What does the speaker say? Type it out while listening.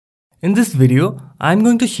In this video, I'm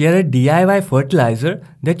going to share a DIY fertilizer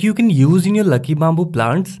that you can use in your lucky bamboo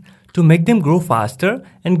plants to make them grow faster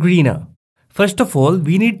and greener. First of all,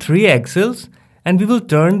 we need 3 eggshells and we will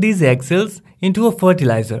turn these eggshells into a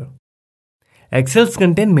fertilizer. Eggshells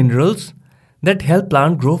contain minerals that help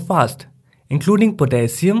plant grow fast, including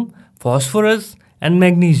potassium, phosphorus and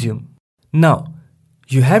magnesium. Now,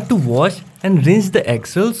 you have to wash and rinse the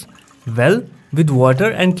eggshells well with water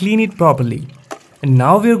and clean it properly. And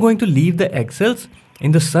now we are going to leave the eggshells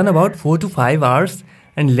in the sun about 4 to 5 hours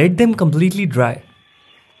and let them completely dry.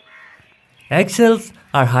 Eggshells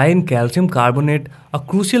are high in calcium carbonate, a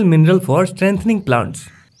crucial mineral for strengthening plants.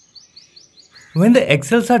 When the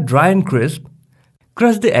eggshells are dry and crisp,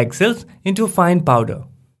 crush the eggshells into a fine powder.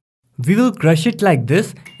 We will crush it like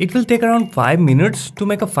this. It will take around 5 minutes to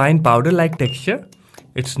make a fine powder-like texture.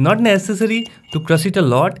 It's not necessary to crush it a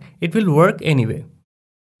lot, it will work anyway.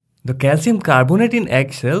 The calcium carbonate in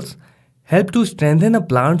eggshells help to strengthen a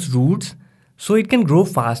plant's roots so it can grow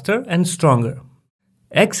faster and stronger.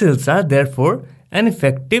 Eggshells are therefore an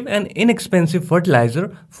effective and inexpensive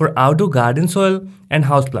fertilizer for outdoor garden soil and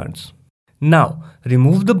houseplants. Now,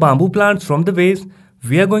 remove the bamboo plants from the vase.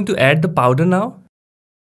 We are going to add the powder now.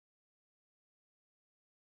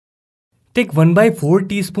 Take 1/4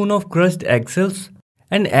 teaspoon of crushed eggshells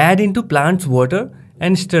and add into plant's water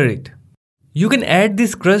and stir it. You can add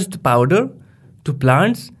this crushed powder to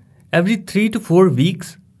plants every 3 to 4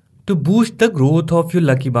 weeks to boost the growth of your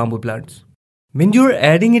lucky bamboo plants. When you are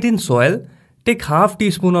adding it in soil, take half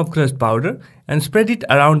teaspoon of crushed powder and spread it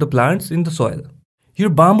around the plants in the soil. Your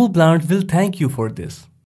bamboo plants will thank you for this.